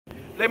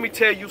let me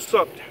tell you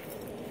something.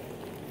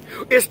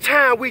 It's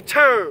time we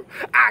turn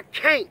I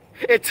can't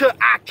into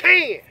I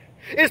can.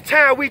 It's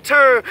time we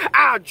turn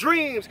our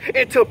dreams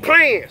into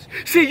plans.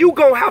 See, you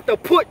gonna have to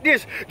put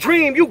this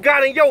dream you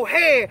got in your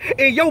head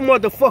in your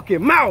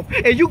motherfucking mouth.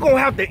 And you gonna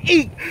have to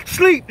eat,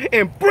 sleep,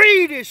 and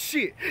breathe this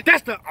shit.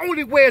 That's the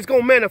only way it's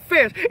gonna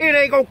manifest. It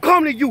ain't gonna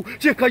come to you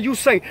just cause you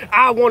say,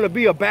 I wanna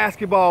be a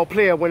basketball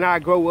player when I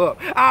grow up.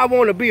 I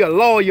wanna be a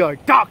lawyer, a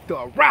doctor,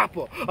 a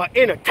rapper, an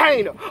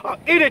entertainer, or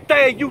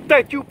anything you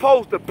think you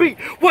supposed to be.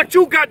 What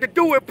you got to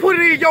do is put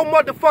it in your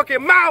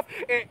motherfucking mouth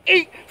and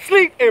eat,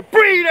 sleep, and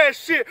breathe that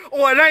shit.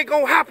 Or it ain't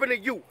gonna happen to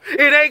you.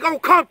 It ain't gonna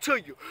come to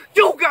you.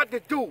 You got to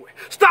do it.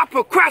 Stop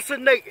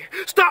procrastinating.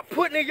 Stop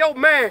putting in your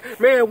man,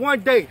 one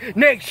day,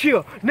 next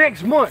year,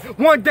 next month,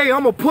 one day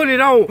I'm gonna put it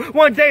on.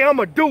 One day I'm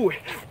gonna do it.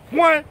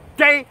 One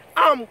day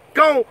I'm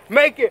gonna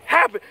make it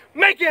happen.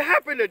 Make it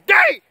happen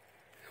today.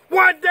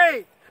 One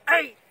day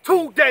ain't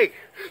 2 days.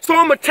 So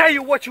I'm gonna tell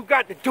you what you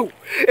got to do.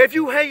 If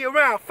you hang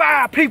around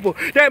 5 people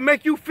that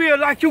make you feel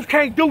like you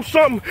can't do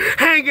something,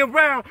 hang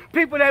around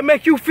people that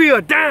make you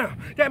feel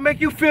down, that make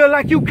you feel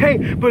like you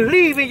can't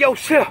believe in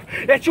yourself,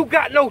 that you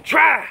got no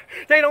drive,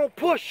 they don't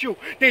push you,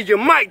 then you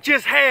might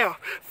just have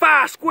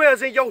 5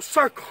 squares in your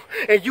circle,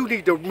 and you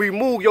need to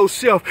remove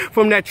yourself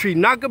from that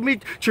trigonometry,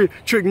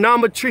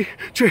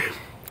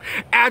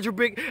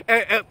 algebraic,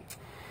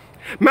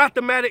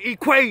 mathematical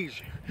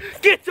equation.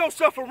 Get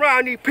yourself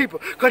around these people,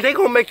 because they're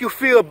going to make you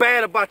feel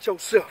bad about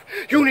yourself.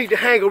 You need to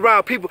hang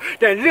around people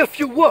that lift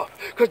you up,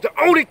 because the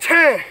only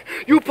time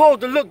you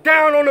supposed to look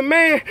down on a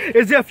man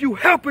is if you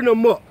helping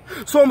them up.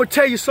 So I'm going to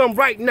tell you something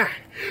right now.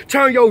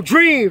 Turn your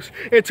dreams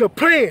into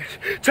plans.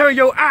 Turn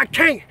your I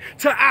can't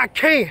to I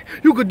can.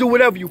 You can do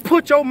whatever you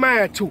put your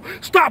mind to.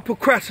 Stop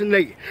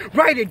procrastinating.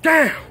 Write it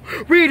down.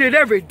 Read it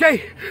every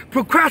day.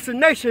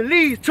 Procrastination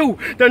leads to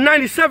the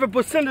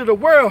 97% of the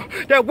world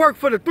that work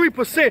for the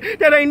 3%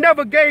 that ain't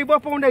never gave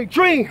up on their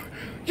dream.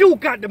 You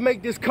got to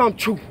make this come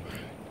true.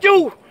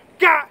 You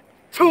got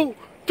to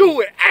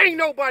do it. Ain't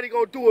nobody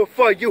gonna do it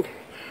for you.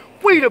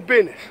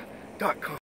 WeTheBusiness.com